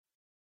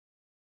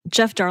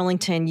Jeff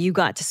Darlington, you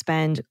got to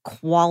spend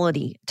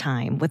quality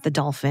time with the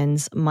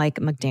Dolphins' Mike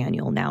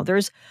McDaniel. Now,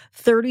 there's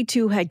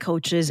 32 head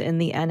coaches in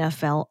the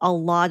NFL. A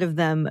lot of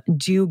them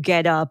do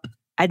get up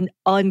at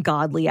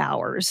ungodly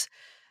hours.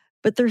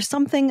 But there's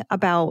something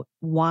about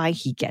why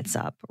he gets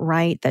up,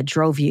 right, that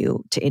drove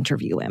you to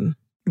interview him.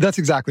 That's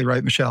exactly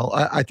right, Michelle.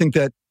 I think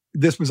that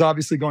this was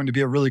obviously going to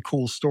be a really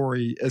cool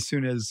story as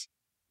soon as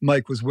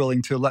Mike was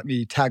willing to let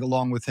me tag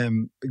along with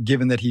him,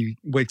 given that he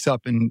wakes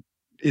up and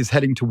is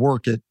heading to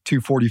work at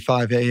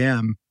 2:45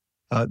 a.m.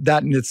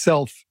 That in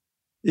itself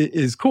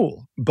is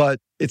cool, but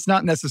it's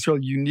not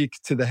necessarily unique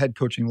to the head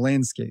coaching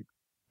landscape.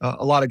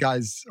 A lot of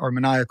guys are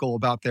maniacal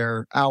about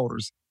their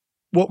hours.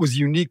 What was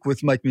unique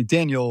with Mike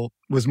McDaniel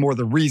was more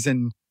the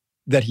reason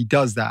that he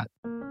does that.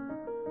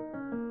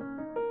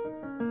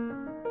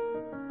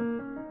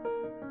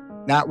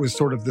 That was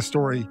sort of the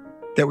story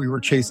that we were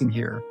chasing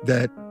here,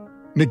 that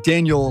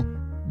McDaniel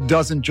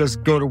doesn't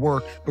just go to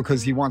work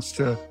because he wants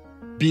to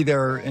be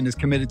there and is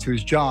committed to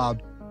his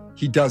job.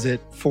 He does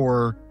it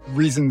for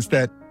reasons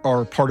that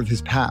are part of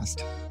his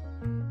past.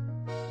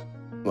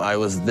 I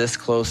was this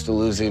close to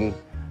losing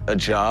a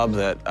job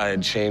that I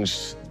had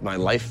changed my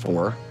life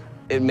for.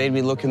 It made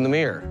me look in the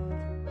mirror.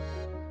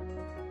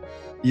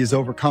 He is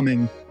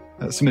overcoming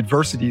some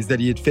adversities that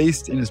he had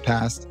faced in his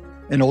past,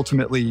 and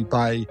ultimately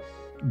by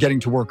getting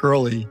to work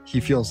early, he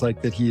feels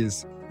like that he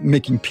is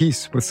making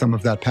peace with some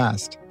of that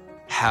past.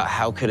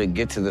 How could it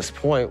get to this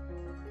point?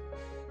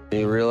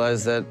 You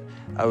realize that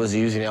I was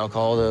using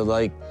alcohol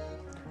to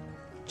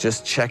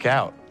just check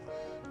out,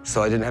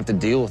 so I didn't have to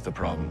deal with the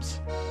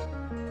problems.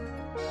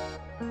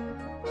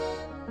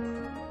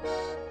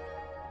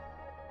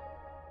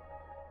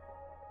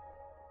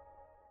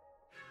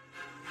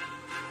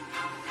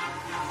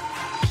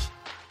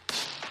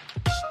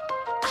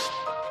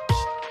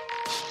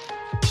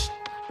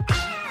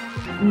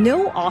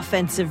 No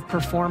offensive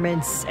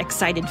performance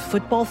excited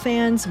football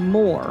fans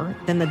more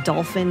than the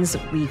Dolphins'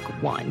 Week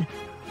 1.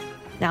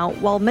 Now,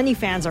 while many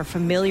fans are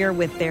familiar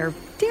with their,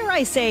 dare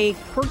I say,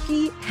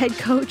 quirky head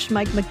coach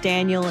Mike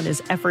McDaniel and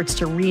his efforts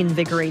to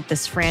reinvigorate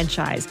this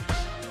franchise,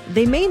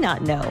 they may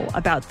not know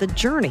about the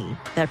journey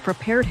that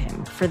prepared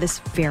him for this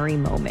very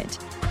moment.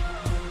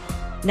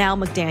 Now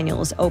McDaniel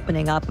is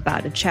opening up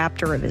about a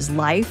chapter of his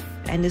life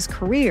and his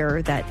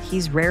career that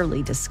he's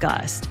rarely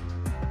discussed.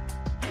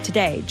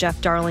 Today,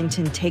 Jeff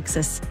Darlington takes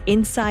us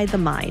inside the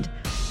mind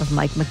of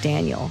Mike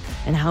McDaniel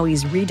and how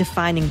he's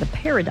redefining the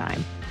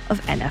paradigm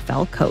of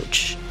NFL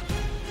coach.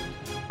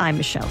 I'm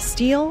Michelle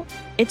Steele.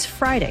 It's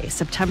Friday,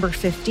 September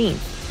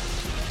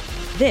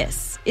 15th.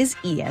 This is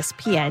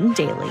ESPN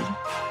Daily.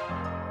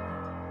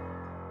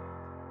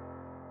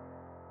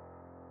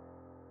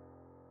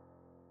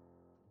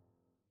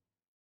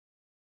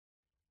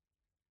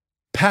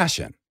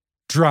 Passion,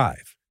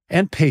 drive,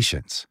 and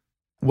patience.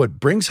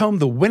 What brings home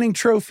the winning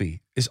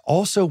trophy is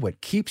also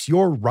what keeps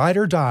your ride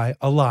or die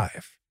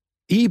alive.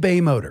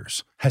 eBay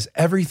Motors has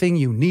everything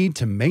you need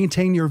to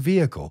maintain your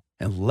vehicle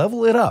and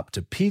level it up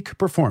to peak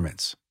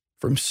performance.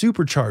 From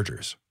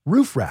superchargers,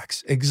 roof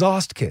racks,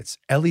 exhaust kits,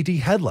 LED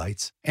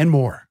headlights, and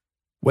more.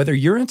 Whether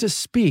you're into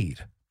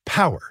speed,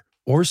 power,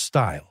 or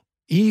style,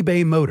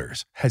 eBay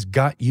Motors has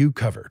got you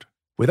covered.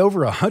 With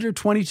over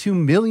 122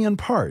 million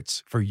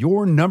parts for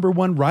your number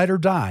one ride or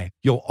die,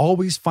 you'll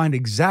always find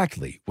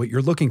exactly what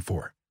you're looking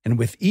for. And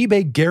with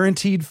eBay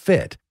Guaranteed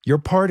Fit, your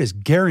part is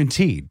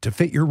guaranteed to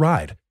fit your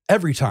ride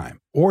every time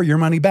or your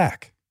money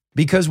back.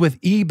 Because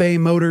with eBay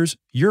Motors,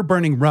 you're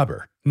burning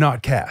rubber,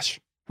 not cash.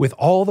 With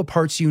all the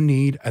parts you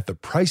need at the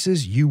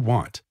prices you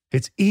want,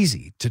 it's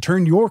easy to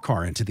turn your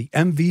car into the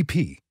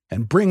MVP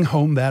and bring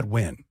home that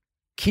win.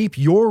 Keep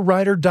your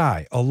ride or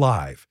die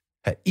alive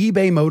at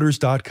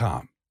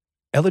ebaymotors.com.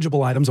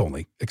 Eligible items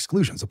only.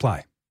 Exclusions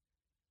apply.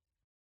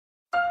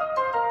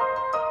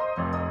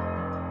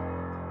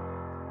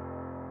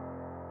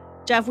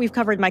 Jeff, we've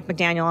covered Mike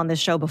McDaniel on this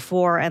show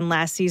before, and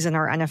last season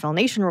our NFL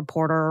Nation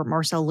reporter,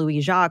 Marcel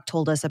Louis-Jacques,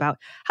 told us about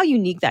how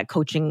unique that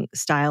coaching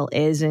style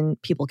is,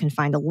 and people can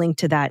find a link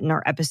to that in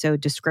our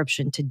episode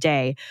description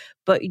today.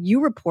 But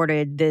you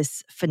reported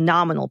this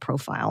phenomenal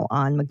profile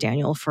on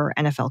McDaniel for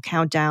NFL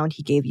Countdown.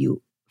 He gave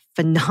you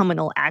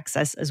phenomenal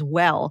access as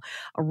well,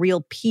 a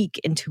real peek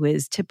into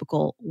his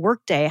typical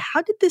workday.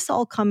 How did this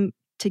all come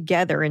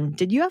together, and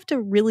did you have to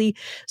really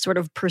sort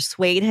of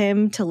persuade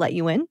him to let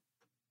you in?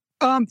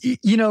 I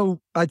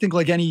think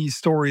like any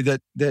story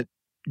that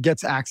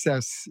gets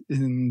access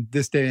in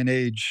this day and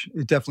age,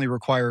 it definitely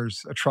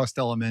requires a trust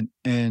element.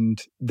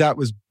 And that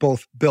was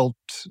both built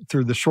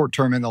through the short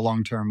term and the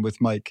long term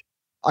with Mike.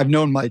 I've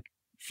known Mike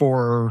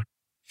for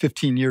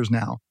 15 years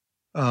now.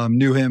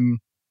 Knew him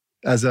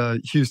as a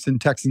Houston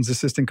Texans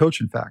assistant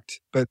coach, in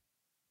fact. But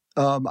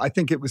I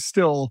think it was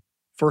still,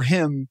 for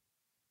him,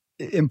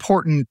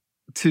 important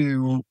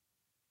to,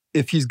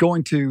 if he's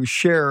going to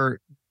share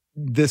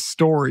this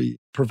story,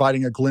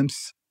 providing a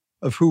glimpse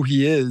of who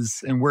he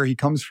is and where he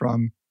comes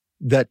from,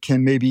 that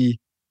can maybe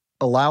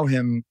allow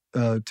him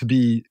to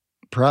be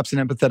perhaps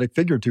an empathetic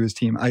figure to his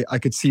team. I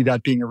could see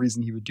that being a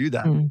reason he would do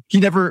that. He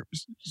never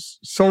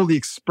solely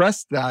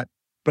expressed that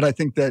But I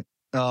think that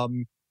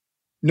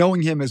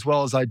knowing him as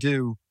well as I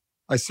do,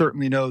 I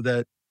certainly know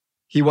that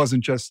he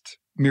wasn't just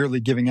merely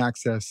giving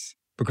access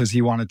because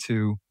he wanted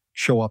to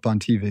show up on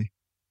TV.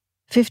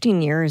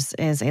 15 years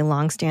is a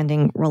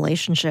longstanding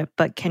relationship,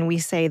 but can we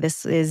say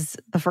this is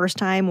the first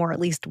time, or at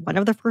least one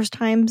of the first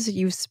times,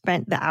 you've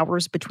spent the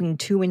hours between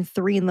 2 and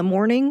 3 in the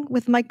morning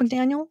with Mike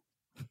McDaniel?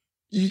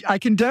 I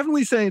can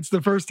definitely say it's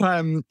the first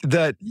time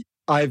that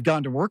I've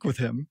gone to work with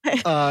him.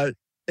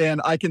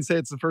 And I can say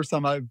it's the first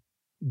time I've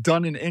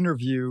done an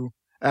interview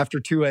after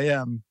 2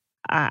 a.m.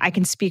 I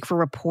can speak for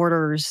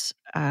reporters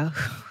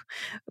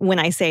when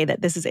I say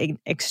that this is an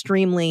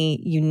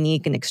extremely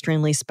unique and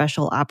extremely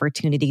special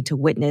opportunity to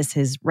witness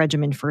his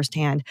regimen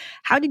firsthand.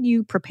 How did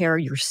you prepare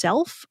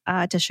yourself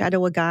to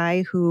shadow a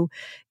guy who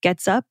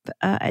gets up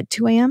at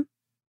 2 a.m.?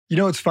 You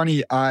know, it's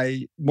funny.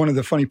 One of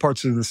the funny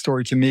parts of the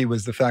story to me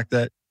was the fact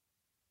that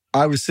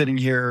I was sitting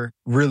here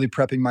really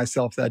prepping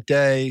myself that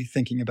day,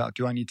 thinking about,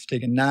 do I need to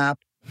take a nap?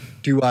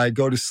 Do I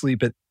go to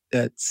sleep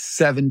at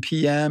 7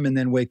 p.m. and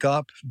then wake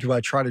up? Do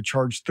I try to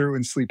charge through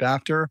and sleep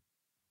after?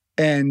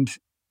 And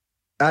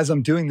as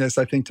I'm doing this,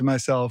 I think to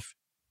myself,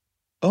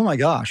 oh my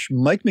gosh,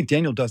 Mike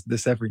McDaniel does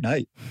this every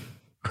night.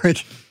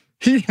 Like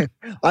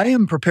I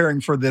am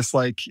preparing for this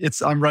like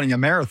I'm running a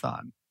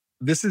marathon.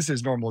 This is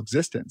his normal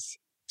existence.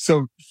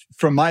 So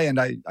from my end,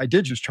 I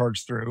did just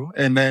charge through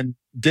and then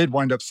did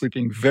wind up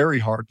sleeping very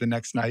hard the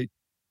next night.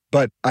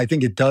 But I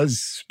think it does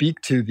speak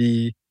to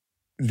the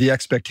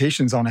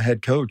expectations on a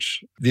head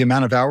coach, the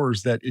amount of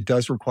hours that it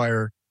does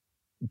require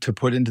to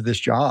put into this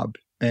job.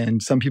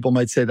 And some people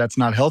might say that's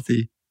not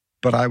healthy,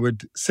 but I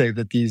would say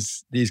that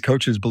these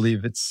coaches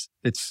believe it's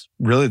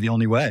really the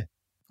only way.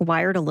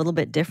 Wired a little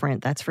bit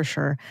different, that's for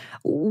sure.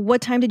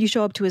 What time did you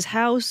show up to his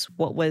house?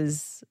 What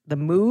was the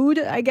mood,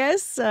 I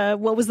guess?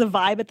 What was the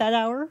vibe at that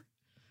hour?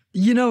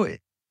 You know,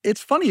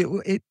 it's funny.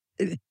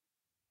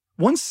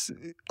 Once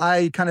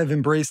I kind of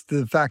embraced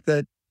the fact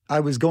that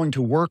I was going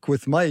to work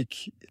with Mike,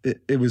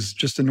 it was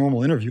just a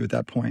normal interview at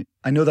that point.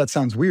 I know that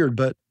sounds weird,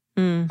 but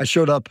I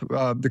showed up.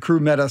 The crew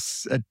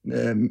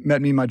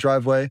met me in my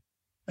driveway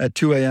at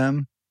 2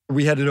 a.m.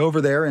 We headed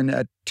over there, and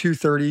at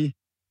 2:30,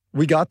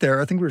 we got there.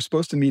 I think we were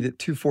supposed to meet at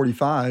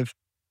 2:45.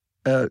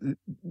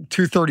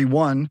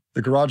 2:31,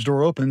 the garage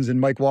door opens, and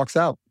Mike walks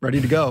out,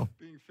 ready to go.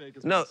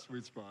 No,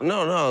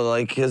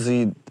 like, because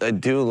I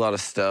do a lot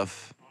of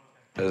stuff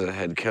as a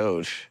head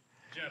coach.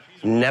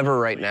 Never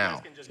right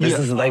now. This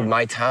is like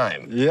my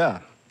time.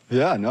 Yeah,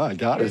 no, I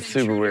got it. It's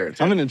super weird.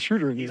 I'm an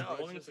intruder in here.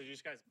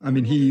 I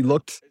mean, he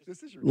looked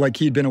like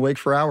he'd been awake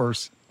for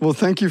hours. Well,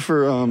 thank you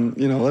for,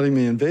 letting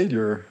me invade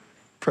your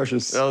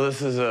precious No,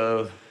 this is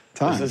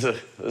time. This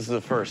is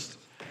a first.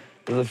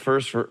 This is a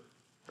first for,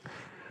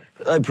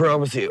 I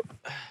promise you.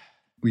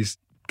 We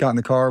got in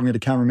the car, we had a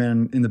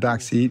cameraman in the back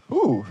seat.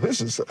 Ooh,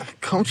 this is a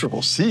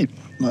comfortable seat,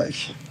 Mike.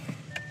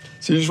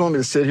 So you just want me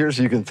to sit here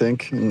so you can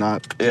think and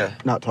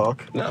not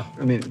talk? No.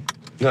 I mean...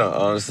 No,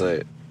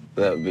 honestly,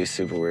 that would be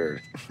super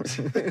weird.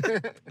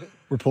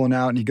 We're pulling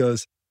out and he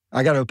goes,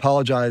 I got to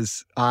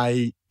apologize.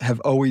 I have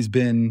always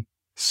been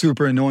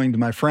super annoying to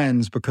my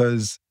friends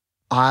because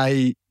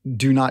I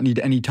do not need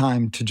any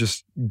time to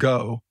just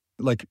go.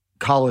 Like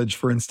college,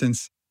 for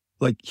instance,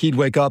 like he'd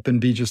wake up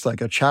and be just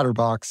like a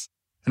chatterbox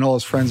and all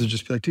his friends would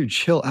just be like, dude,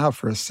 chill out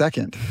for a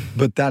second.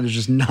 But that is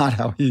just not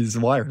how he's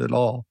wired at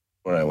all.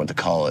 When I went to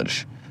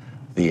college,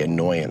 the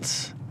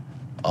annoyance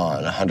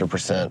on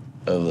 100%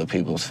 of the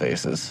people's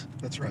faces.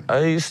 That's right.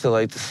 I used to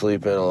like to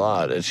sleep in a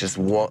lot. It's just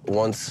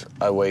once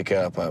I wake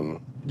up,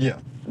 I'm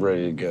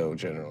ready to go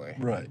generally.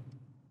 Right.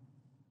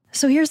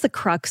 So here's the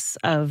crux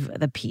of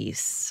the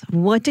piece.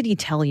 What did he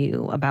tell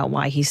you about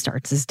why he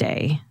starts his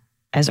day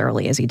as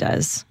early as he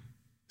does?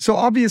 So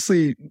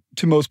obviously,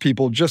 to most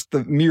people, just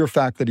the mere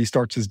fact that he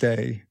starts his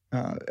day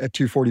at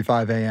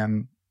 2:45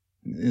 a.m.,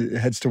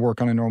 heads to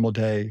work on a normal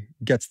day,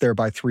 gets there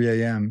by 3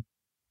 a.m.,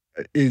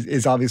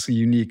 is obviously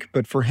unique.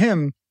 But for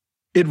him,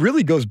 it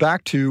really goes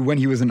back to when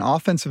he was an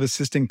offensive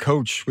assistant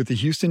coach with the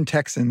Houston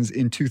Texans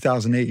in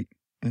 2008.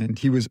 And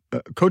he was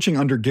coaching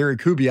under Gary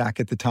Kubiak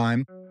at the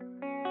time.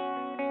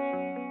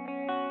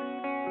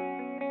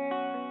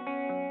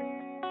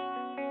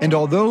 And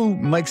although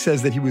Mike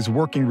says that he was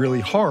working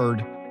really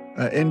hard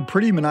and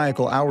pretty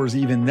maniacal hours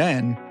even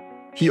then,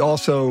 he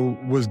also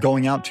was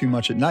going out too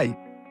much at night.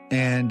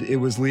 And it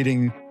was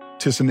leading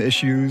to some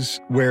issues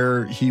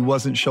where he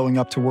wasn't showing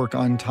up to work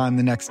on time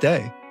the next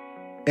day.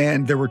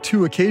 And there were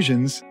 2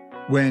 occasions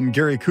when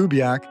Gary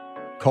Kubiak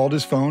called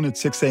his phone at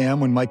 6 a.m.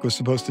 when Mike was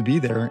supposed to be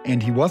there,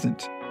 and he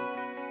wasn't.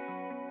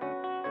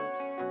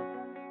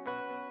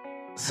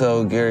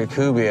 So Gary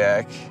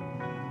Kubiak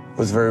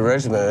was very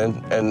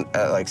regimented, and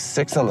at like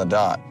 6 on the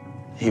dot,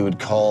 he would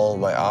call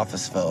my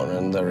office phone,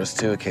 and there was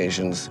 2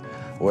 occasions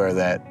where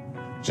that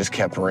just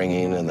kept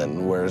ringing, and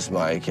then where's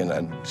Mike? And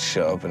I'd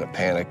show up in a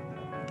panic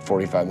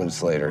 45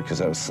 minutes later because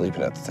I was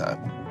sleeping at the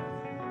time.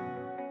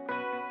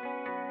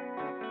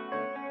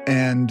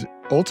 And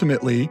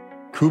ultimately,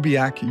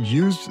 Kubiak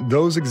used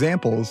those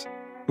examples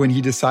when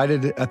he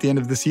decided at the end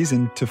of the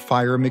season to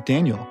fire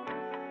McDaniel.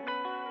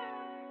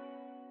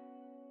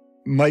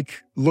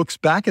 Mike looks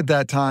back at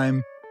that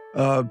time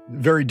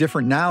very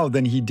different now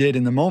than he did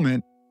in the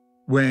moment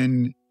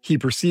when he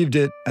perceived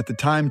it at the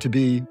time to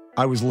be,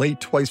 I was late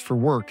twice for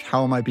work.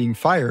 How am I being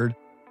fired?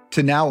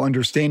 To now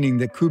understanding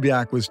that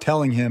Kubiak was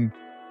telling him,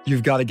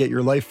 you've got to get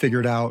your life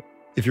figured out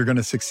if you're going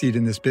to succeed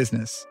in this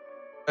business.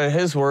 In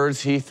his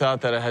words, he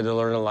thought that I had to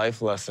learn a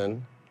life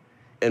lesson.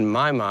 In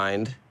my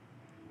mind,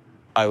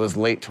 I was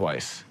late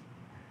twice.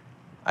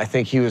 I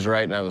think he was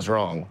right and I was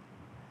wrong.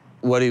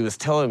 What he was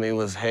telling me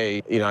was,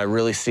 hey, I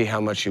really see how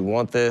much you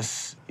want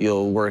this.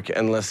 You'll work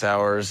endless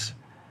hours,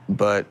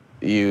 but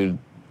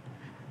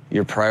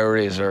your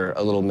priorities are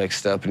a little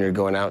mixed up and you're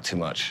going out too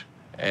much.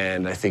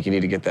 And I think you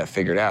need to get that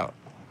figured out.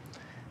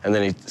 And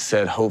then he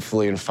said,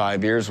 hopefully in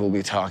 5 years, we'll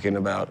be talking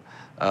about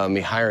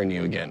me hiring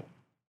you again.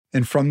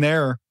 And from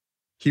there,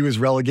 he was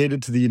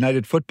relegated to the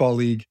United Football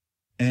League.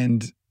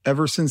 And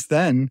ever since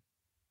then,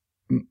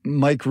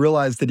 Mike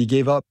realized that he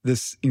gave up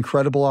this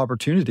incredible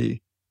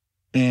opportunity.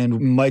 And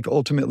Mike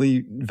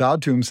ultimately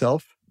vowed to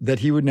himself that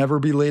he would never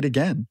be late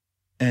again.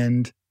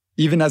 And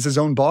even as his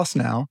own boss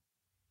now,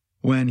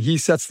 when he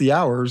sets the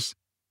hours,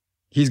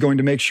 he's going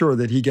to make sure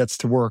that he gets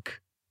to work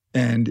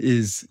and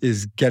is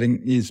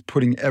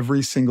putting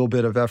every single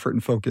bit of effort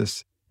and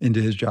focus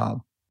into his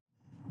job.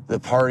 The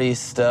party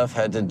stuff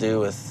had to do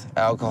with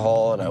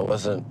alcohol, and I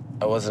wasn't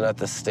at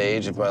the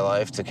stage of my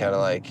life to kind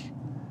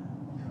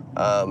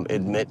of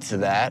admit to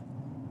that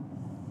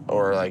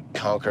or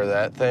conquer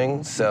that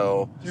thing.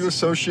 So Do you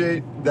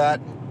associate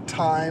that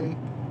time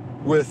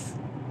with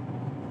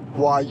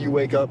why you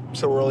wake up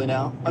so early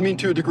now? I mean,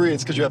 to a degree,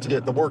 it's because you have to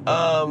get the work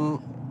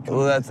done.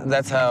 Well,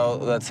 that's how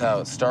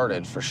it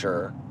started for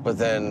sure. But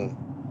then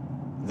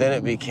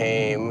it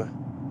became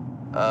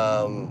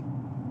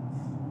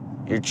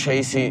you're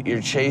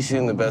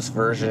chasing the best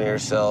version of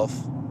yourself,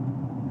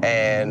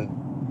 and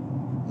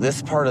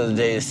this part of the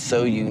day is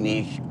so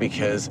unique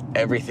because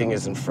everything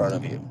is in front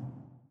of you.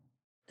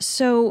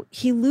 So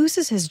he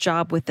loses his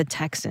job with the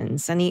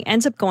Texans, and he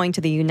ends up going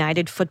to the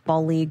United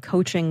Football League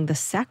coaching the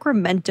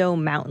Sacramento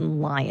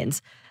Mountain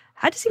Lions.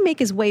 How does he make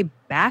his way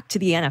back to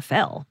the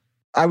NFL?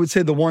 I would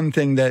say the one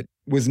thing that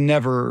was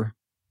never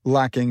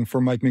lacking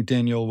for Mike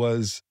McDaniel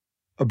was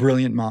a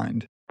brilliant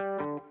mind.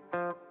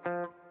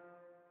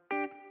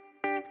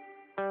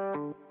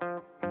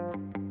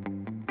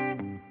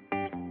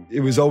 It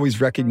was always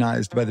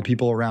recognized by the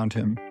people around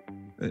him,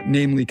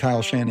 namely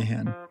Kyle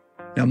Shanahan.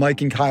 Now,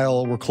 Mike and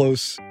Kyle were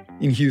close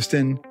in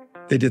Houston.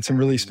 They did some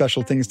really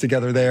special things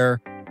together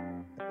there.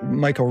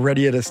 Mike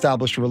already had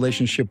established a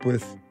relationship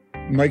with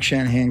Mike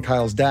Shanahan,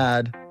 Kyle's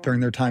dad,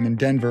 during their time in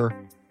Denver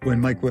when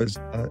Mike was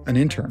an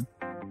intern.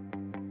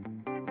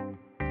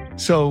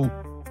 So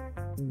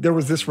there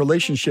was this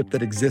relationship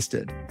that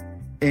existed.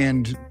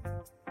 And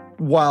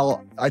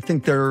while I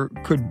think there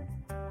could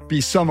be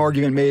some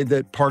argument made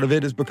that part of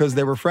it is because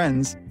they were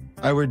friends,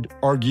 I would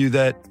argue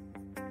that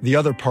the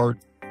other part,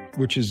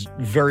 which is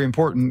very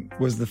important,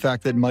 was the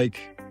fact that Mike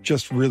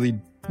just really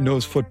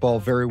knows football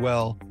very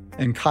well,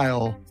 and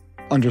Kyle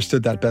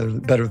understood that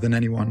better than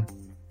anyone.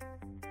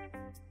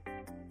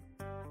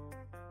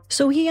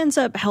 So he ends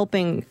up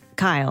helping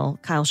Kyle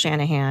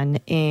Shanahan,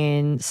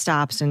 in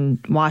stops in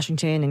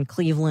Washington and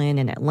Cleveland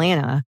and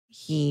Atlanta.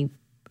 He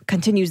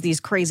continues these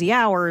crazy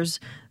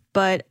hours,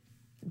 but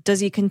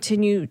does he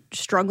continue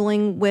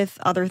struggling with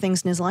other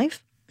things in his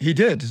life? He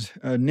did,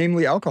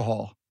 namely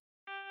alcohol.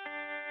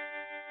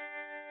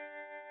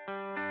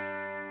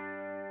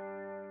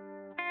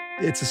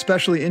 It's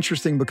especially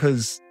interesting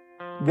because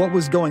what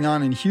was going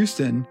on in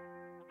Houston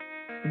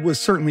was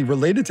certainly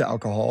related to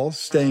alcohol,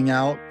 staying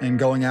out and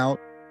going out.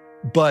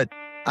 But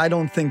I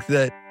don't think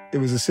that it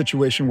was a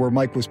situation where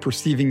Mike was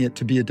perceiving it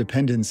to be a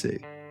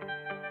dependency.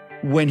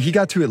 When he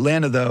got to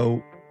Atlanta,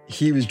 though,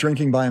 he was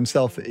drinking by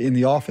himself in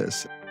the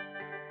office.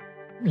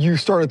 You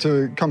started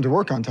to come to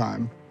work on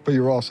time, but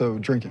you were also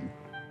drinking.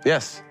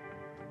 Yes,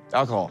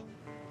 alcohol.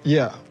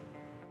 Yeah.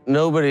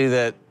 Nobody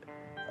that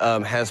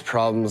has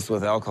problems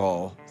with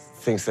alcohol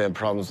thinks they have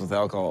problems with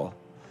alcohol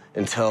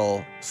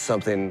until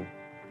something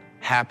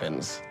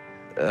happens.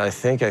 I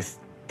think I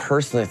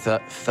personally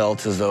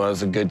felt as though I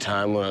was a good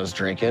time when I was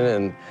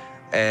drinking,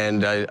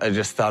 and I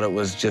just thought it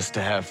was just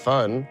to have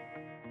fun.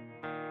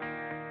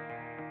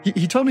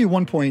 He told me at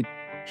one point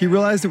he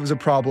realized it was a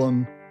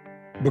problem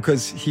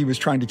because he was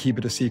trying to keep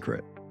it a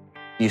secret.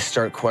 You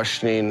start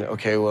questioning,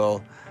 okay,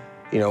 well,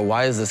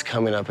 why is this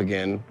coming up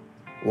again?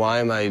 Why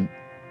am I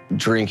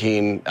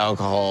drinking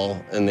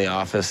alcohol in the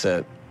office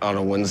on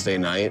a Wednesday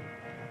night,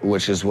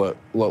 which is what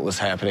was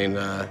happening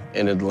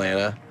in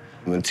Atlanta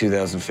in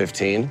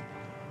 2015.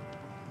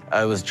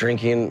 I was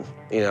drinking,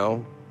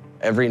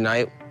 every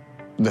night.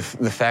 The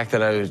fact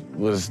that I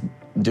was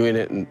doing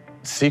it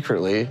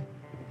secretly,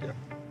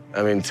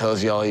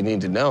 tells you all you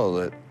need to know,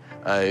 that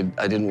I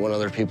didn't want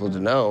other people to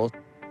know.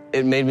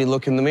 It made me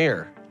look in the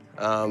mirror.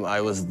 I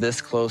was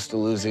this close to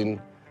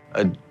losing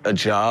a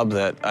job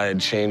that I had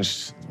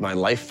changed my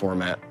life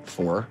format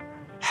for.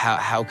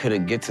 How could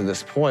it get to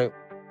this point?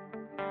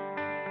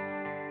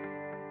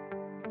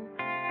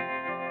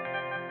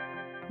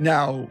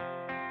 Now,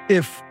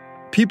 if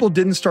people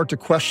didn't start to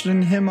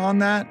question him on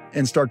that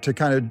and start to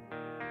kind of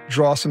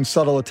draw some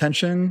subtle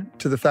attention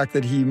to the fact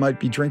that he might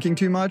be drinking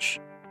too much,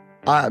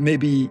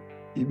 maybe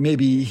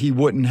he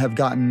wouldn't have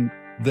gotten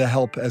the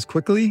help as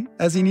quickly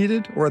as he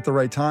needed or at the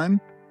right time.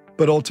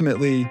 But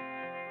ultimately,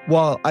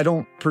 while I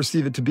don't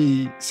perceive it to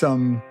be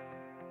some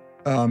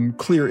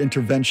clear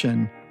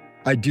intervention,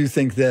 I do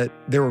think that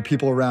there were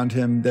people around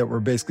him that were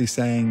basically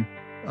saying,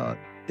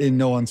 in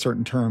no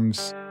uncertain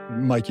terms,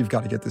 Mike, you've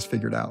got to get this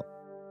figured out.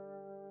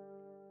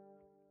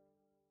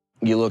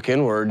 You look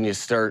inward and you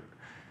start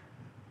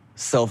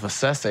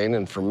self-assessing.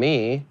 And for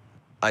me,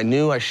 I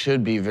knew I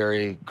should be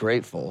very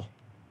grateful,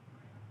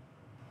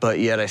 but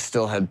yet I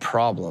still had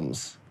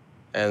problems.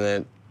 And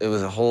that it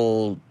was a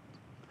whole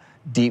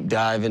deep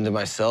dive into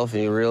myself,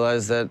 and you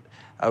realize that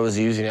I was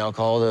using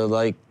alcohol to,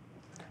 like,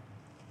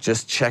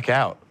 just check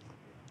out,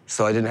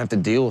 so I didn't have to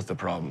deal with the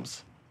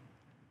problems.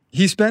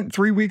 He spent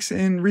 3 weeks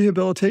in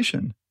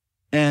rehabilitation.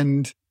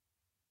 And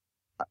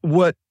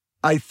what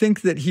I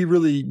think that he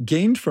really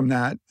gained from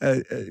that,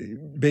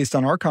 based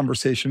on our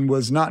conversation,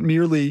 was not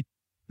merely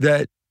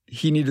that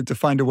he needed to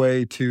find a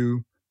way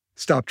to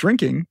stop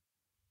drinking,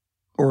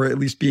 or at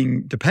least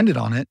being dependent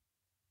on it,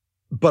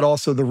 but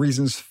also the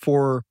reasons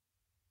for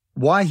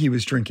why he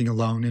was drinking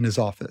alone in his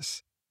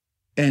office.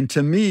 And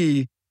to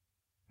me,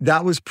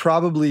 that was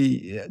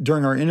probably,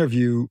 during our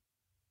interview,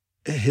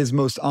 his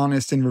most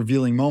honest and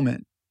revealing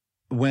moment,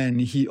 when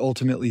he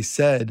ultimately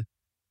said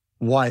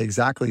why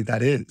exactly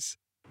that is.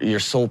 Your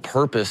sole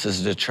purpose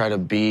is to try to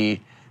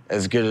be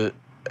as good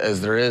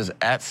as there is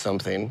at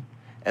something,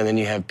 and then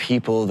you have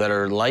people that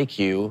are like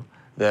you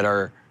that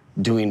are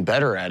doing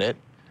better at it.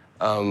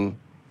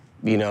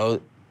 You know,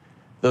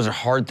 those are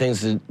hard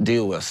things to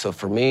deal with. So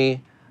for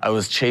me, I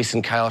was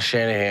chasing Kyle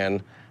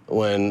Shanahan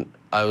when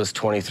I was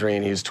 23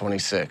 and he was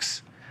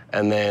 26.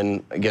 And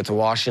then I get to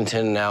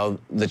Washington. Now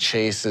the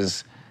chase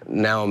is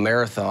now a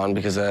marathon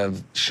because I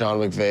have Sean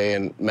McVay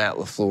and Matt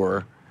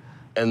LaFleur.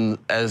 And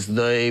as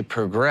they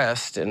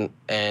progressed and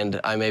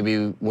I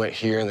maybe went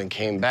here and then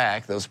came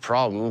back, those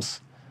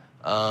problems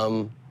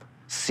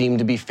seemed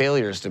to be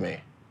failures to me.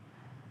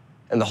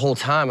 And the whole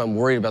time I'm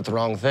worried about the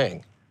wrong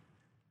thing.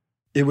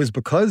 It was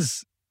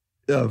because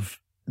of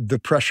the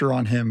pressure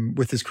on him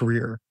with his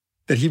career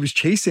that he was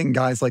chasing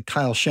guys like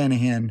Kyle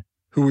Shanahan,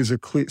 who was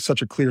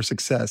such a clear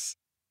success,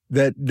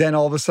 that then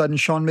all of a sudden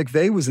Sean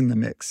McVay was in the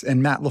mix,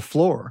 and Matt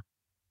LaFleur.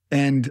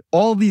 And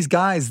all these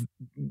guys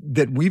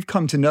that we've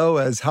come to know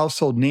as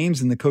household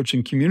names in the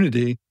coaching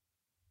community,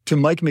 to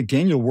Mike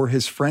McDaniel, were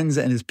his friends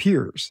and his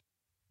peers.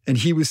 And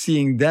he was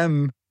seeing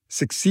them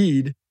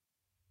succeed.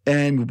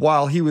 And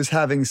while he was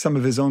having some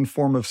of his own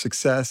form of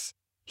success,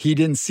 he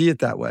didn't see it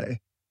that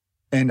way.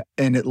 And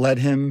it led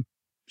him,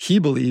 he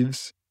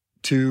believes,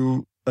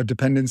 to a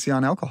dependency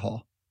on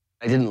alcohol.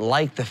 I didn't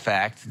like the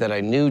fact that I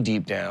knew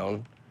deep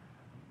down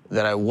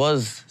that I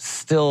was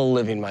still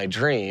living my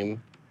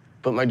dream,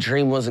 but my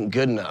dream wasn't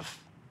good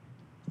enough.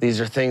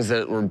 These are things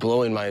that were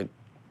blowing my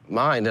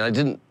mind, and I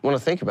didn't want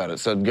to think about it.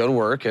 So I'd go to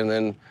work and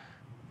then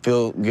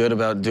feel good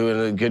about doing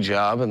a good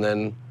job and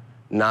then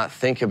not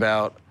think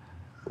about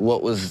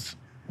what was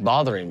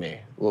bothering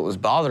me. What was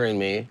bothering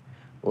me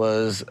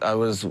was I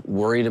was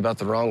worried about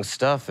the wrong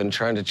stuff and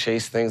trying to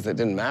chase things that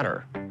didn't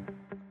matter.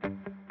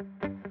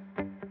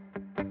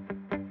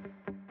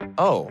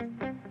 Oh,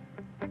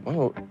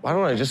 why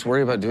don't I just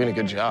worry about doing a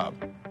good job?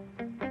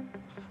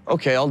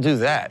 Okay, I'll do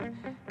that.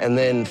 And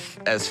then,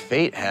 as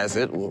fate has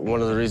it,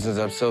 one of the reasons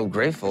I'm so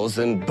grateful is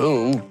then,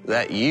 boom,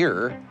 that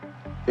year,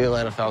 the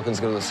Atlanta Falcons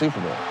go to the Super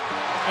Bowl.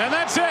 And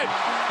that's it.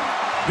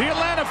 The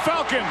Atlanta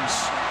Falcons,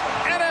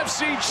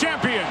 NFC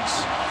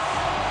champions,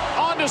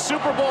 on to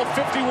Super Bowl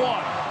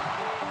 51.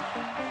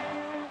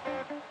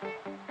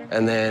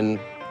 And then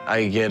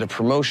I get a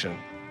promotion,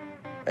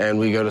 and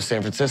we go to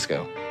San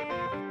Francisco.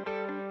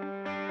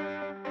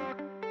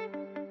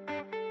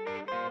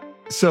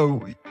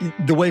 So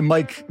the way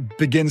Mike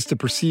begins to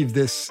perceive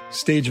this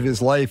stage of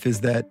his life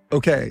is that,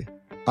 okay,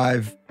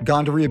 I've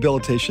gone to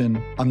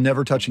rehabilitation. I'm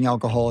never touching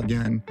alcohol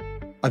again.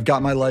 I've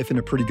got my life in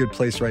a pretty good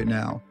place right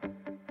now.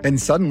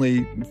 And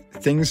suddenly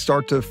things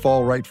start to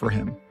fall right for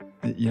him.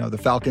 You know, the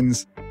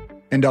Falcons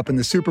end up in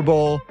the Super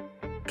Bowl.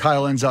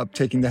 Kyle ends up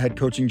taking the head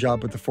coaching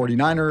job with the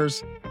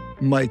 49ers.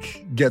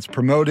 Mike gets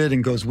promoted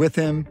and goes with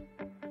him,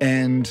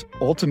 and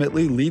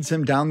ultimately leads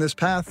him down this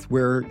path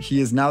where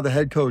he is now the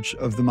head coach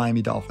of the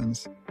Miami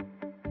Dolphins.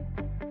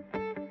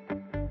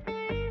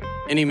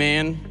 Any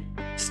man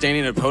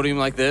standing at a podium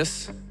like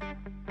this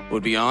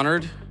would be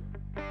honored,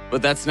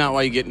 but that's not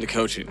why you get into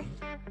coaching.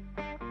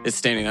 It's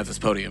standing at this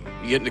podium.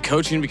 You get into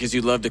coaching because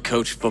you love to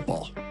coach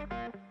football.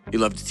 You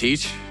love to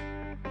teach,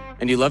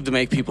 and you love to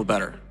make people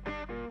better.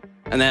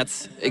 And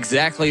that's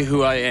exactly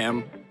who I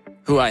am,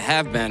 who I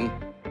have been,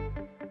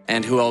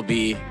 and who I'll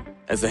be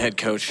as the head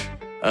coach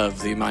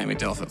of the Miami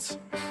Dolphins.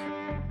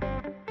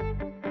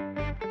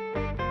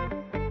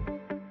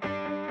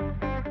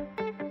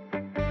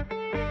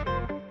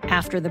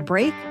 After the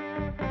break,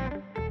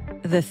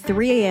 the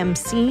 3 a.m.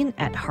 scene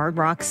at Hard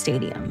Rock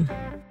Stadium.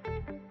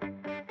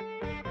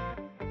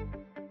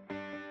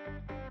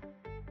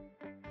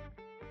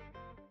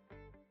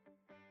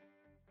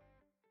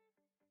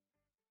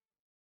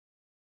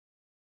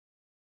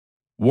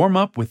 Warm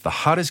up with the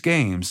hottest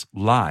games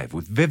live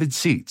with Vivid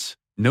Seats.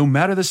 No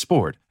matter the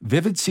sport,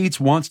 Vivid Seats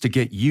wants to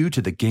get you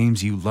to the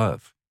games you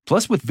love.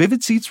 Plus, with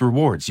Vivid Seats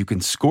rewards, you can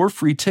score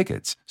free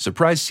tickets,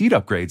 surprise seat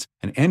upgrades,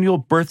 an annual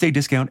birthday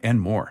discount, and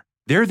more.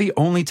 They're the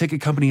only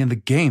ticket company in the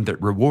game that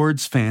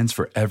rewards fans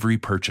for every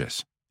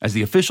purchase. As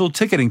the official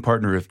ticketing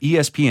partner of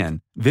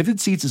ESPN, Vivid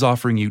Seats is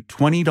offering you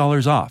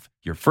 $20 off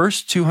your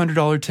first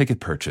 $200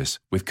 ticket purchase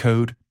with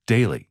code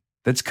DAILY.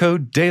 That's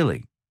code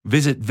DAILY.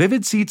 Visit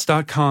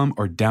vividseats.com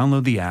or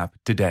download the app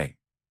today.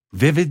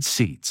 Vivid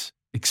Seats.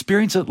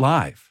 Experience it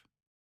live.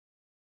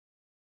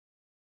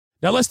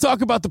 Now let's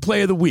talk about the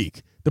play of the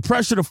week. The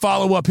pressure to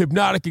follow up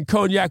Hypnotic and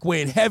Cognac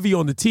weighing heavy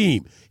on the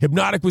team.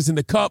 Hypnotic was in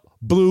the cup,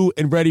 blue,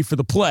 and ready for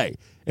the play.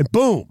 And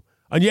boom,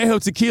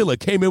 Añejo Tequila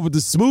came in with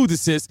the smooth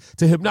assist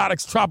to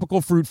Hypnotic's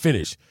tropical fruit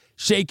finish.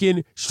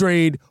 Shaken,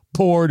 strained,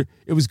 poured.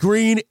 It was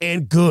green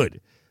and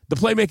good. The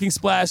playmaking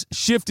splash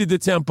shifted the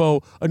tempo.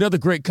 Another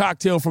great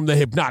cocktail from the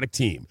Hypnotic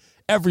team.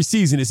 Every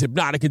season is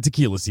Hypnotic and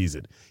Tequila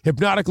season.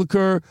 Hypnotic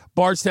Liqueur,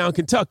 Bardstown,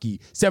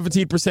 Kentucky.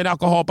 17%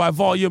 alcohol by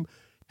volume.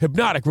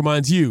 Hypnotic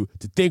reminds you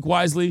to think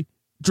wisely,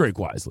 drink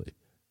wisely.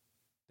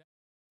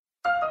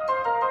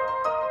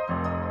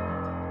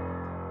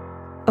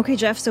 Okay,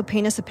 Jeff, so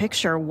paint us a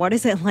picture. What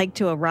is it like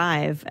to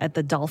arrive at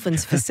the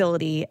Dolphins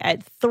facility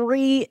at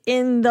 3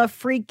 in the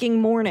freaking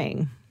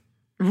morning?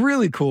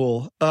 Really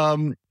cool.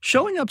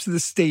 Showing up to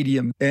the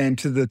stadium and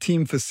to the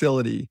team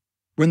facility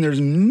when there's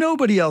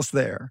nobody else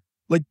there,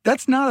 like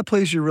that's not a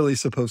place you're really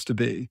supposed to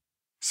be.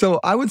 So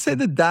I would say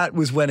that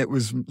was when it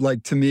was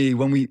like, to me,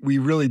 when we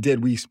really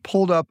did. We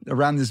pulled up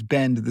around this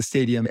bend of the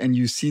stadium and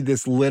you see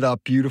this lit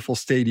up, beautiful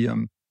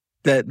stadium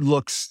that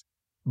looks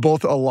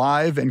both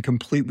alive and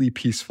completely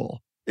peaceful.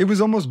 It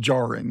was almost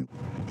jarring.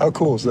 How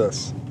cool is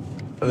this?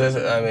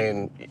 I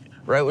mean,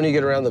 right when you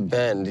get around the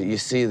bend, you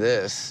see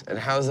this, and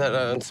how's that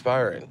not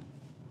inspiring?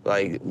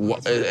 Like,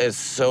 it's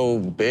so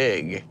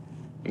big,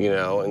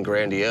 and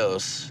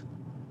grandiose.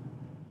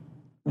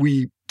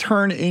 We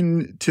turn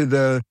into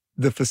the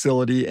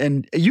facility,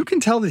 and you can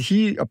tell that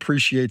he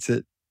appreciates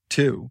it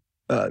too.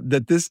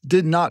 That this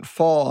did not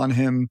fall on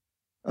him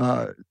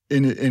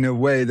in a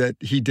way that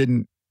he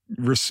didn't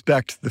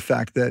respect the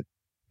fact that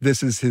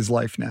this is his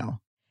life now.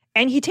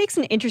 And he takes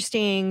an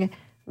interesting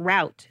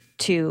route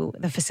to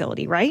the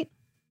facility, right?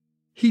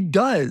 He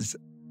does.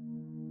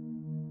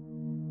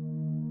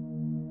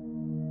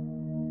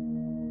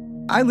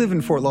 I live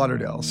in Fort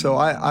Lauderdale, so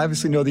I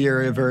obviously know the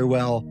area very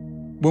well.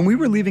 When we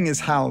were leaving his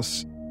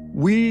house,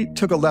 we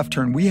took a left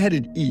turn. We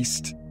headed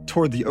east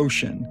toward the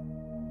ocean,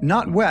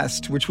 not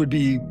west, which would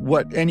be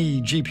what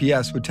any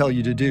GPS would tell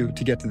you to do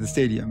to get to the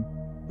stadium.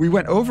 We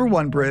went over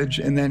one bridge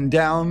and then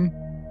down,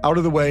 out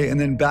of the way, and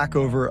then back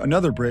over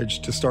another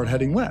bridge to start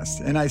heading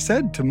west. And I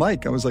said to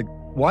Mike, I was like,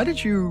 why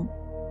did you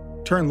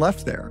turn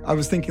left there? I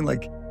was thinking,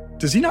 like,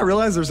 does he not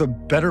realize there's a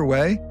better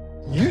way?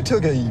 You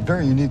took a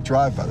very unique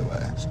drive, by the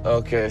way.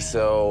 Okay,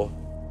 so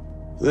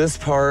this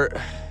part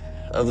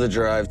of the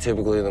drive,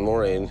 typically in the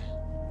morning,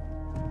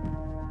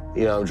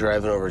 I'm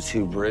driving over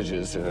 2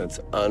 bridges, and it's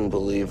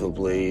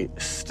unbelievably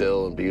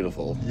still and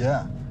beautiful.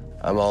 Yeah.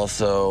 I'm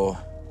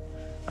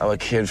a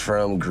kid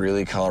from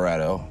Greeley,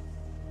 Colorado,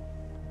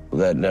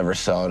 that never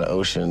saw an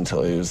ocean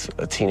until he was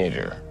a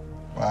teenager.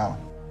 Wow.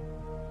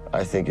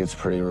 I think it's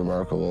pretty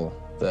remarkable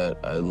that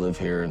I live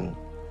here, and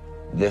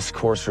this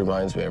course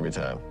reminds me every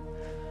time.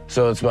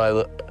 So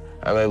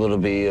I'm able to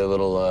be a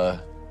little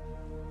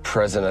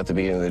present at the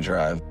beginning of the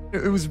drive.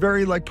 It was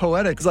very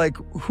poetic. It's like,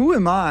 who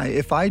am I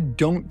if I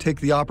don't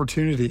take the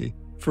opportunity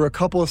for a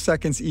couple of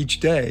seconds each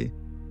day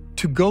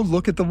to go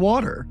look at the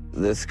water?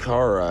 This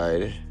car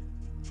ride,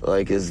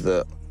 is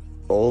the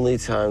only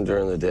time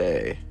during the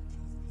day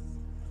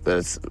that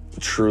it's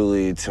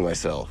truly to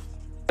myself.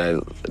 I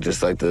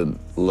just like to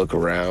look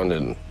around,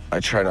 and I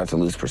try not to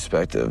lose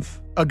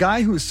perspective. A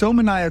guy who is so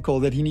maniacal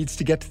that he needs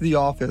to get to the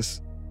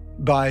office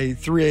by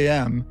 3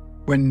 a.m.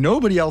 when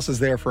nobody else is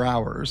there for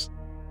hours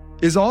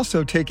is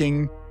also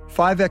taking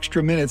 5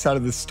 extra minutes out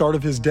of the start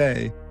of his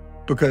day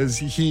because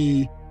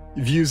he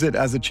views it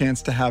as a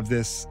chance to have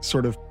this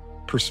sort of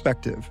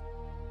perspective.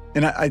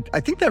 And I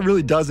think that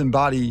really does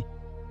embody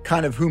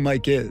kind of who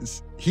Mike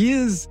is. He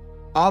is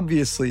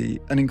obviously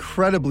an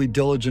incredibly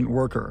diligent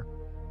worker.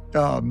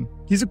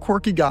 He's a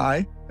quirky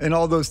guy and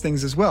all those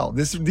things as well.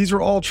 These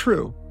are all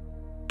true.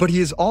 But he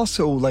is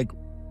also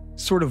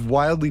sort of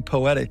wildly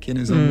poetic in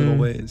his own little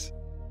ways.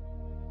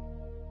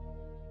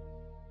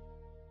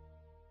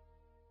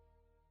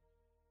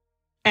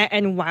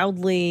 And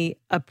wildly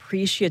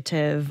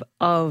appreciative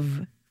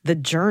of the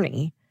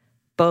journey,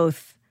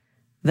 both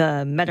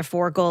the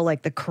metaphorical,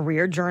 the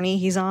career journey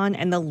he's on,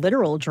 and the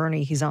literal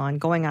journey he's on,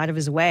 going out of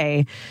his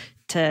way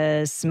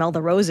to smell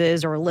the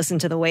roses or listen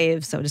to the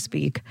waves, so to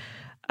speak.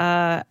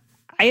 I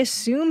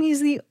assume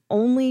he's the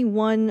only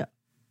one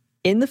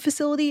in the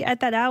facility at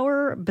that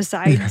hour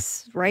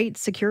besides, right,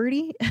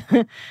 security?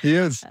 He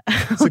is.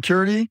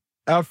 Security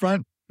out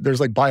front, there's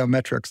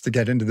biometrics to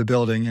get into the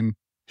building, and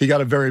he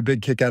got a very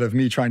big kick out of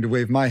me trying to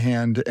wave my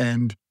hand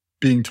and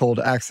being told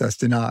access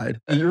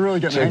denied. And you're really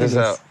getting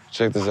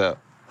Check this out.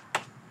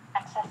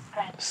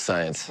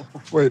 Science.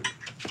 Wait.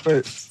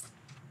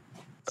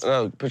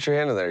 No, put your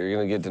hand in there. You're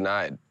going to get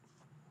denied.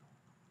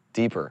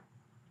 Deeper.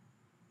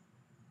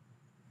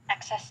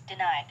 Access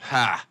denied.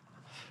 Ha!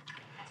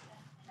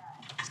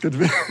 It's good to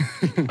be.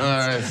 All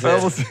right,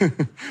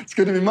 it's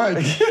good to be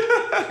Mike.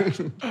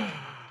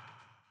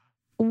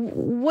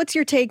 What's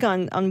your take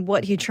on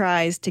what he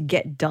tries to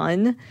get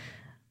done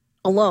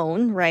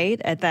alone, right,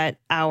 at that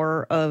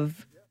hour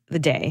of the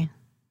day?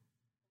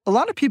 A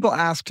lot of people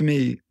asked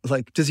me,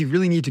 like, does he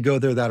really need to go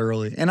there that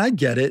early? And I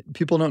get it.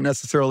 People don't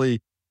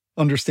necessarily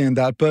understand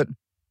that. But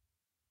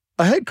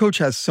a head coach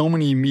has so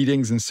many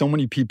meetings and so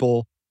many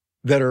people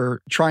that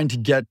are trying to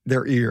get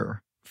their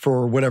ear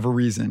for whatever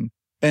reason.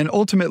 And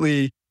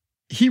ultimately,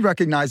 he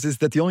recognizes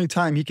that the only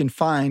time he can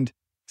find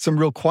some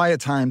real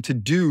quiet time to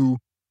do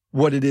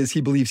what it is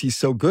he believes he's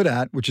so good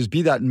at, which is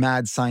be that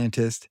mad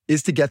scientist,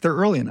 is to get there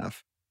early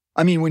enough.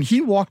 I mean, when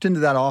he walked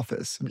into that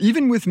office,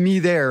 even with me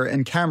there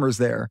and cameras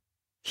there,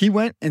 he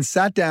went and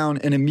sat down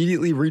and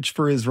immediately reached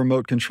for his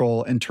remote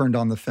control and turned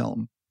on the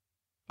film,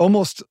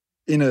 almost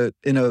in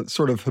a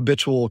sort of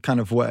habitual kind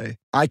of way.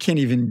 I can't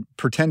even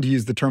pretend to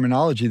use the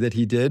terminology that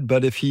he did,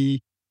 but if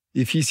he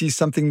sees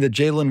something that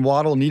Jalen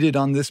Waddle needed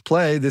on this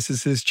play, this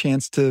is his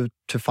chance to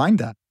find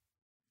that.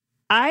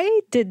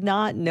 I did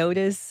not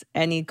notice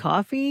any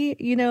coffee.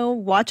 You know,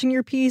 watching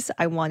your piece,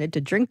 I wanted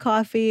to drink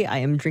coffee. I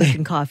am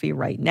drinking coffee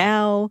right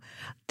now.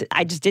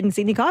 I just didn't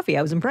see any coffee.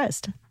 I was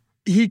impressed.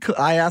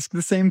 I asked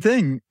the same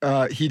thing.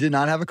 He did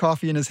not have a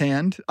coffee in his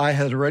hand. I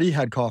had already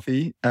had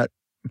coffee at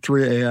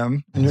 3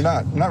 a.m. And you're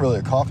not really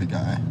a coffee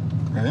guy,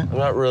 right? I'm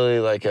not really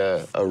like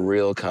a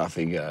real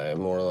coffee guy.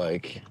 I'm more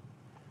like,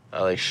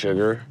 I like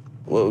sugar.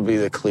 What would be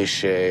the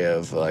cliche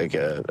of like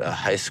a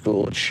high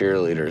school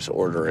cheerleader's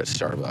order at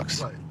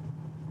Starbucks? Right.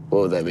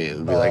 What would that be? It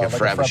would be like a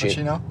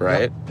frappuccino,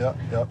 right?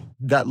 Yep.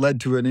 That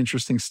led to an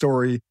interesting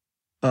story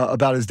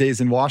about his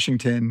days in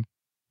Washington.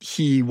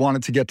 He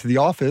wanted to get to the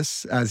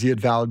office, as he had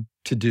vowed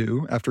to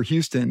do after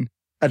Houston,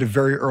 at a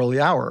very early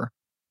hour.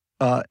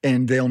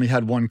 And they only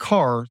had one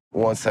car.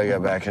 Once I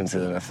got back into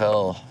the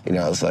NFL,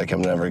 I was like,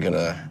 I'm never going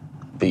to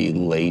be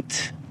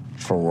late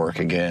for work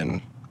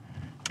again.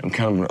 I'm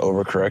kind of an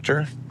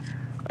overcorrector.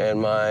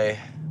 And my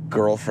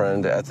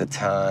girlfriend at the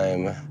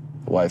time,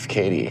 wife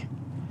Katie,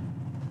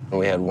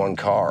 we had one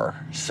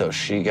car, so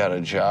she got a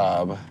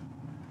job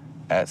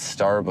at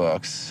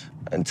Starbucks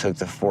and took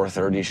the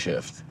 4:30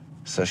 shift,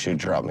 so she'd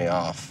drop me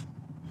off.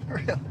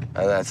 Really? And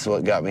that's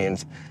what got me in,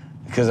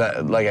 because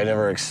I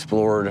never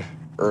explored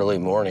early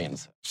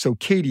mornings. So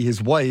Katie,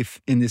 his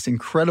wife, in this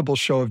incredible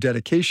show of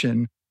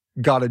dedication,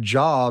 got a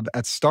job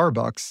at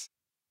Starbucks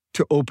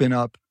to open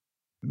up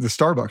the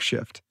Starbucks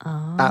shift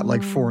at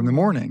like 4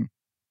 a.m.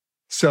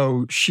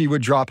 So she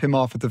would drop him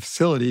off at the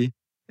facility,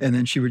 and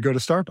then she would go to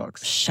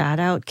Starbucks. Shout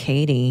out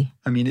Katie.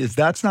 I mean,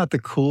 that's not the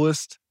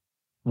coolest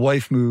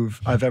wife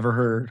move I've ever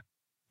heard?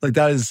 Like,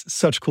 that is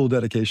such cool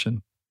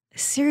dedication.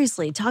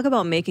 Seriously, talk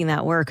about making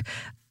that work.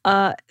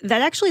 That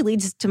actually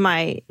leads to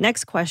my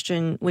next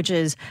question, which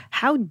is,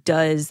 how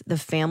does the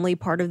family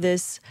part of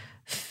this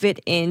fit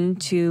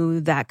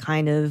into that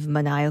kind of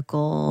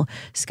maniacal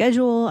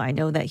schedule? I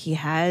know that he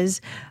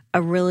has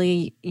a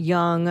really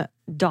young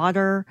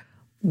daughter.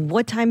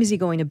 What time is he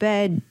going to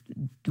bed?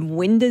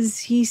 When does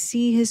he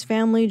see his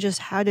family?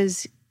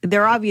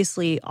 They're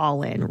obviously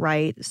all in,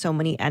 right? So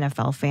many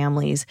NFL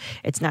families.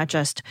 It's not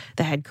just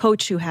the head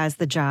coach who has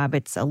the job.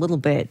 It's a little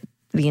bit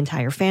the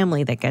entire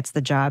family that gets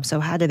the job.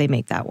 So how do they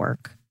make that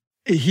work?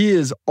 He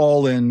is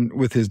all in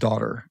with his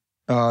daughter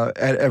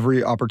at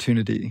every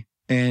opportunity.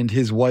 And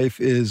his wife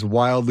is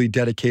wildly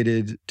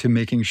dedicated to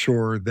making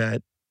sure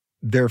that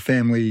their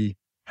family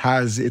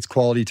has its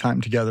quality time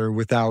together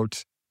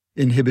without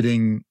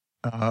inhibiting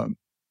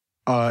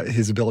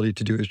his ability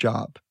to do his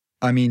job.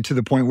 I mean, to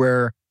the point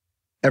where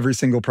every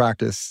single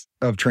practice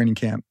of training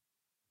camp,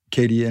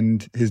 Katie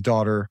and his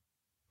daughter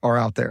are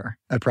out there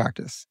at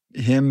practice.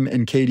 Him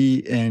and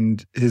Katie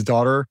and his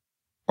daughter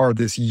are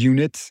this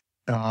unit,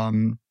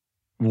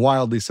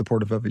 wildly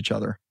supportive of each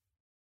other.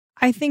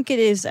 I think it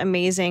is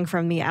amazing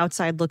from the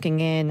outside looking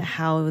in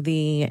how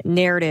the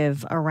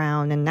narrative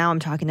around, and now I'm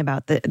talking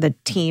about the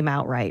team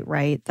outright,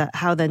 right?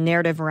 How the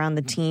narrative around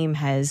the team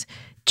has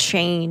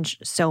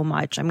changed so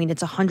much. I mean,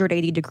 it's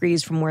 180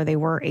 degrees from where they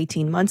were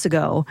 18 months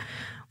ago,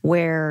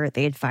 where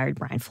they had fired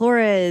Brian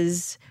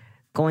Flores,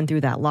 going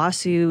through that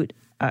lawsuit,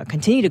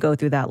 continue to go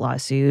through that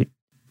lawsuit.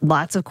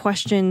 Lots of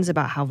questions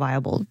about how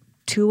viable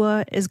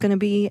Tua is going to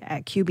be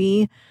at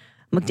QB.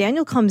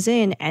 McDaniel comes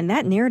in and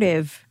that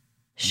narrative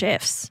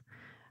shifts.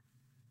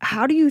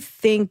 How do you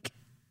think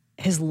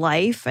his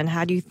life and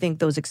how do you think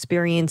those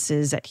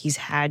experiences that he's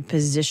had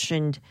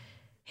positioned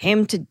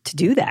him to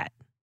do that?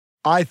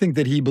 I think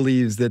that he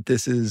believes that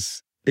this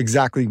is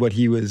exactly what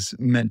he was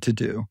meant to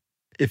do.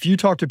 If you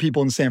talk to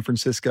people in San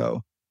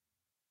Francisco,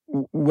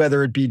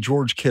 whether it be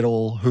George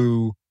Kittle,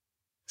 who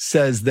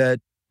says that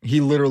he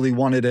literally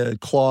wanted a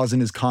clause in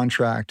his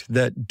contract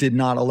that did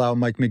not allow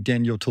Mike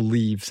McDaniel to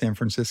leave San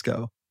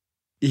Francisco.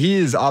 He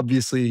is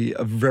obviously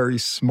a very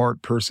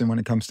smart person when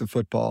it comes to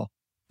football,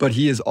 but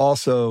he is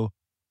also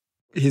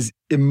his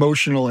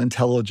emotional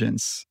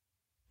intelligence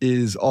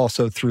is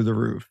also through the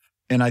roof.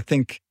 And I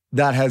think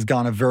that has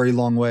gone a very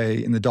long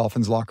way in the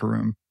Dolphins locker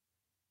room,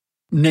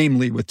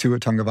 namely with Tua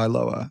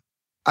Tagovailoa.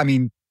 I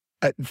mean,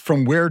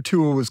 from where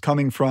Tua was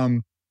coming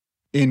from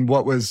in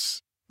what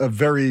was a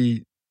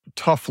very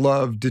tough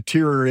love,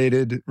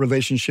 deteriorated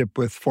relationship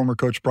with former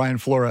coach Brian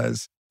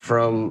Flores.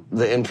 From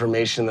the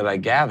information that I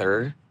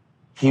gathered,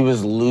 he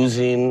was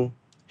losing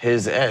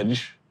his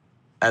edge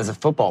as a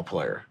football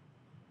player.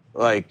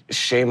 Like,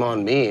 shame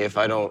on me if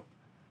I don't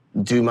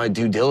do my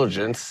due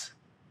diligence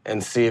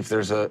and see if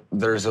there's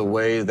a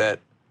way that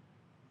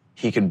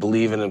he could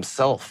believe in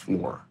himself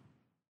more.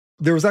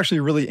 There was actually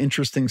a really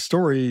interesting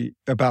story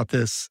about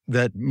this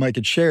that Mike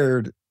had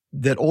shared,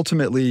 that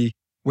ultimately,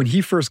 when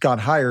he first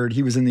got hired,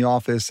 he was in the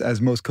office,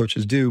 as most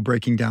coaches do,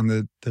 breaking down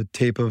the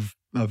tape of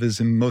his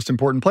most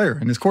important player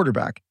and his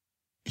quarterback.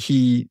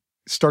 He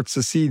starts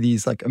to see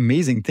these like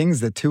amazing things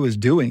that Tua is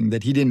doing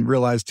that he didn't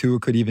realize Tua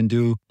could even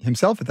do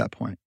himself at that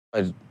point.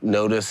 I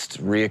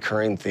noticed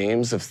reoccurring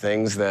themes of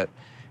things that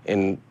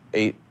in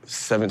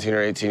 17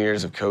 or 18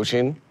 years of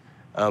coaching,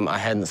 I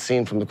hadn't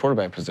seen from the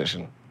quarterback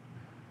position.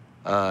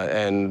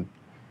 And,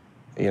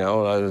 you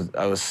know,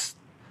 I was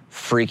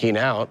freaking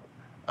out.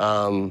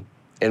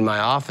 In my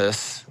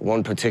office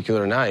one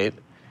particular night,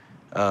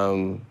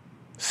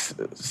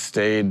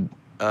 stayed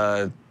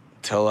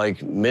till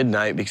like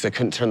midnight because I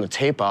couldn't turn the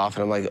tape off.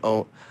 And I'm like,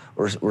 oh,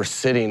 we're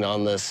sitting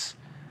on this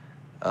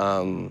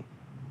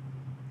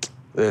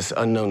this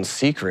unknown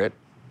secret,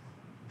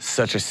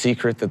 such a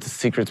secret that the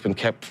secret's been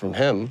kept from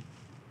him.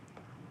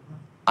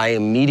 I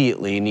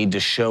immediately need to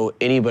show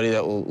anybody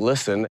that will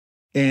listen.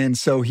 And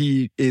so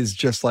he is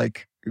just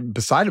like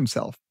beside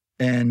himself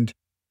and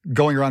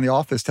going around the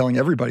office telling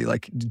everybody,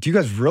 like, do you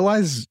guys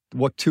realize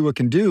what Tua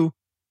can do?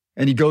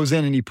 And he goes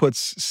in and he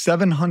puts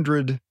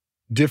 700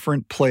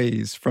 different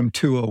plays from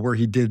Tua where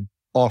he did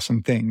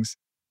awesome things.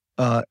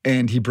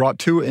 And he brought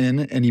Tua in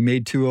and he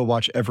made Tua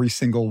watch every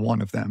single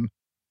one of them.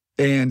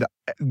 And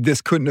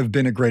this couldn't have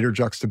been a greater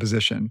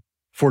juxtaposition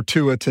for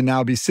Tua to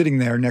now be sitting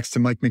there next to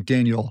Mike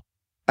McDaniel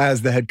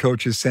as the head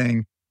coach is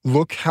saying,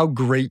 look how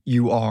great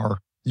you are.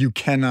 You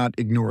cannot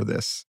ignore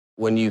this.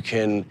 When you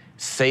can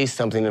say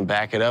something and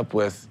back it up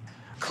with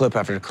clip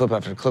after clip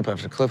after clip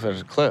after clip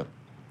after clip,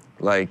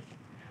 like,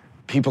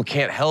 people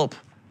can't help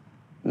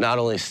not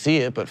only see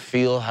it, but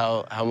feel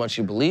how much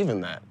you believe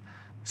in that.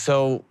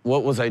 So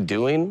what was I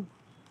doing?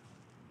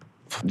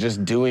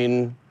 Just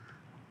doing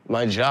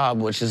my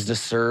job, which is to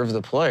serve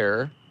the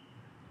player.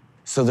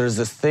 So there's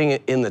this thing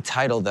in the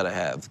title that I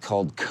have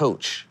called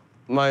coach.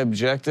 My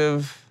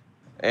objective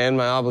and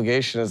my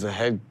obligation as a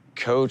head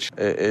coach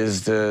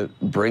is to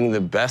bring the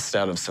best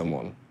out of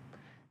someone.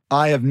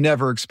 I have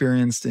never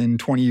experienced in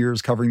 20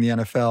 years covering the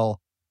NFL,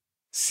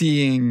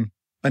 seeing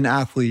an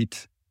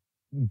athlete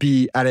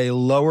be at a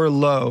lower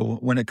low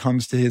when it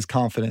comes to his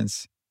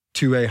confidence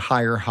to a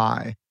higher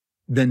high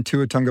than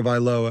Tua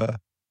Tagovailoa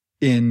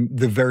in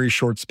the very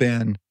short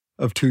span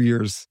of 2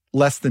 years,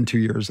 less than 2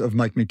 years of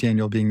Mike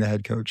McDaniel being the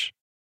head coach.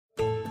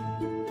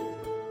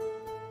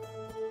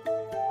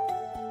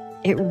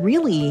 It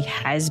really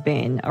has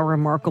been a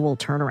remarkable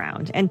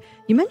turnaround. And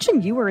you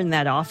mentioned you were in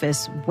that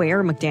office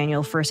where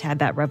McDaniel first had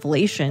that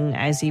revelation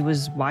as he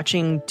was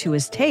watching to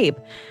his tape.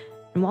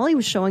 And while he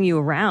was showing you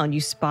around,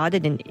 you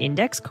spotted an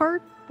index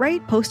card,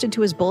 right? Posted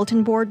to his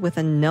bulletin board with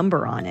a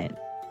number on it.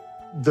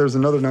 There's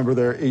another number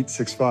there,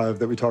 865,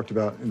 that we talked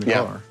about in the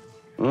car.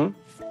 Mm-hmm.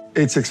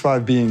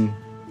 865 being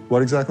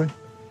what exactly?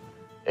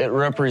 It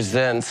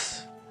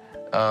represents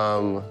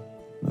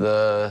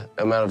the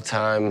amount of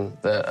time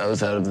that I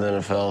was out of the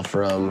NFL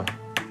from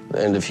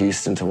the end of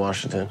Houston to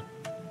Washington.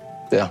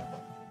 Yeah.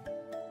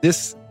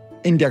 This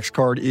index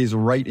card is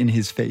right in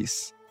his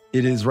face.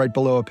 It is right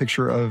below a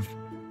picture of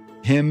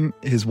him,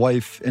 his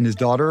wife, and his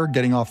daughter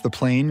getting off the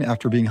plane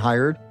after being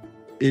hired.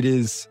 It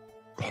is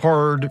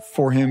hard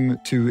for him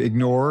to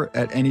ignore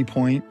at any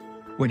point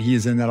when he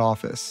is in that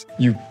office.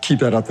 You keep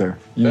that up there.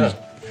 Yeah.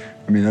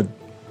 I mean,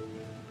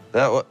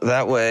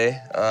 that way,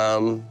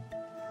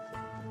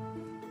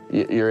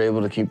 you're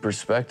able to keep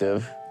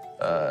perspective,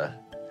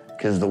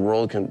 because the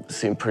world can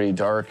seem pretty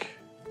dark,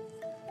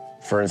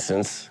 for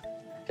instance,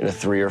 in a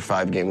 3 or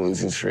 5 game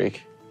losing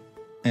streak.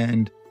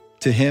 And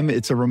to him,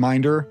 it's a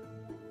reminder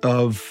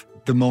of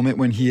the moment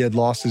when he had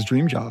lost his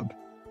dream job.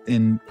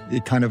 And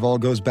it kind of all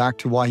goes back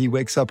to why he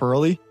wakes up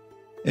early.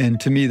 And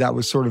to me, that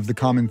was sort of the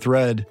common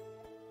thread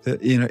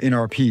in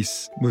our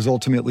piece, was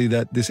ultimately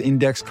that this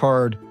index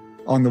card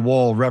on the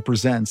wall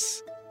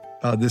represents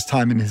this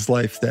time in his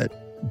life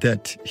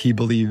that he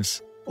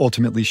believes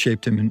ultimately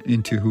shaped him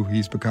into who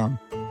he's become.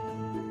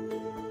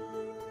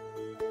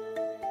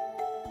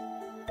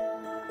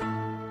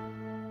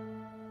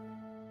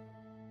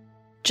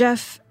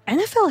 Jeff,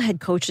 NFL head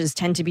coaches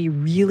tend to be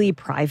really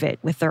private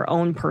with their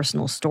own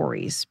personal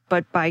stories.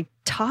 But by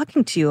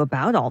talking to you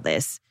about all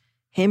this,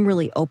 him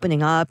really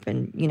opening up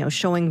and,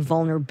 showing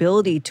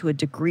vulnerability to a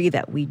degree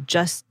that we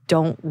just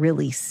don't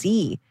really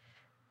see,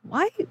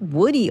 why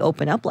would he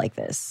open up like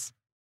this?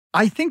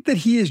 I think that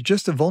he is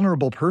just a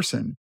vulnerable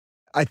person.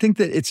 I think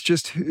that it's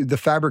just the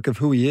fabric of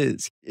who he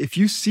is. If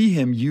you see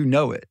him, you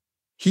know it.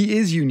 He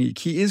is unique.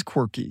 He is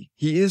quirky.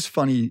 He is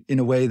funny in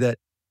a way that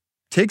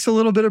takes a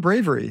little bit of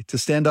bravery to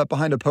stand up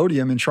behind a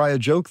podium and try a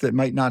joke that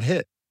might not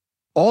hit.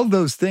 All of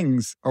those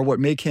things are what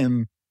make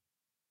him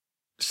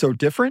so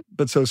different,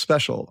 but so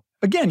special.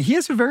 Again, he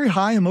has a very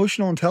high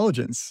emotional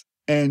intelligence.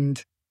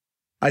 And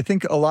I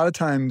think a lot of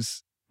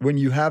times when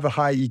you have a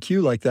high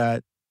EQ like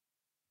that,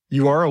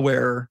 you are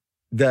aware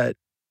that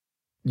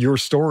your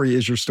story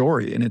is your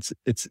story, and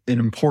it's an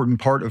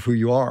important part of who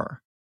you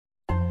are.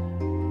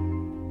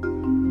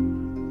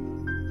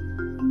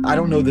 I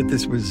don't know that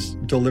this was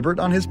deliberate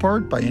on his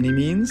part by any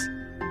means,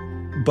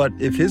 but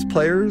if his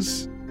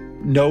players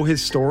know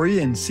his story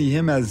and see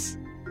him as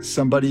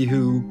somebody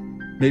who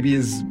maybe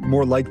is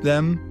more like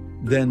them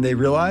than they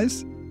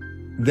realize,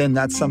 then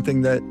that's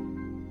something that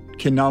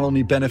can not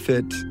only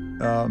benefit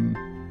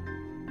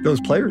those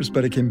players,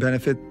 but it can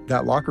benefit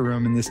that locker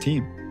room and this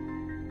team.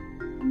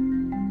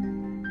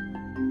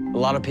 A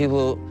lot of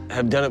people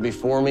have done it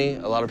before me.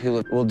 A lot of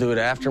people will do it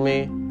after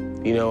me.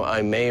 You know,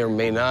 I may or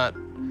may not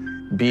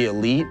be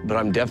elite, but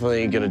I'm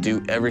definitely going to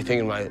do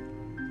everything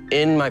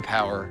in my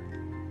power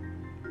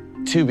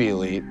to be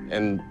elite.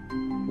 And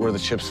where the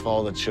chips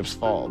fall, the chips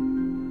fall.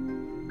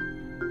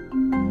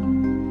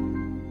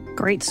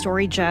 Great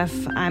story, Jeff.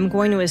 I'm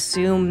going to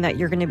assume that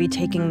you're going to be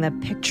taking the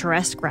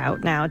picturesque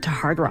route now to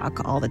Hard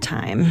Rock all the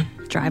time,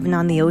 driving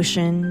on the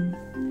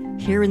ocean,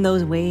 hearing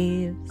those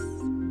waves.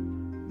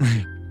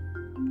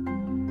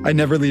 I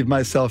never leave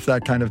myself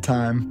that kind of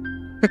time.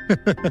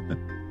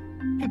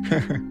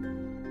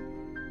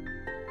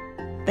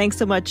 Thanks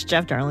so much,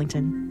 Jeff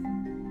Darlington.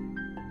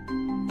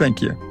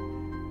 Thank you.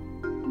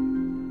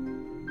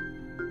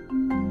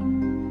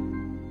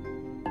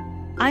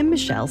 I'm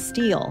Michelle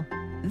Steele.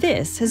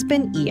 This has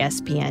been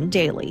ESPN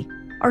Daily.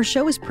 Our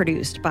show is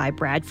produced by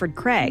Bradford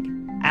Craig,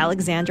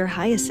 Alexander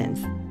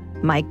Hyacinth,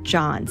 Mike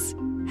Johns,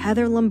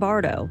 Heather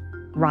Lombardo,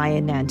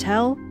 Ryan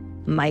Nantel,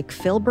 Mike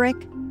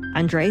Philbrick,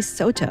 Andres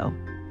Soto,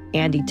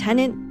 Andy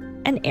Tennant,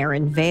 and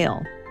Aaron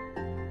Vale.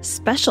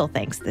 Special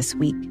thanks this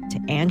week to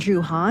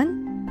Andrew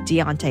Hahn,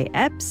 Deontay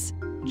Epps,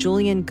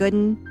 Julian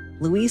Gooden,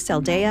 Luis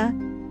Aldea,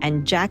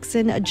 and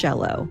Jackson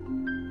Agello.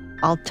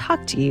 I'll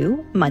talk to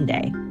you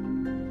Monday.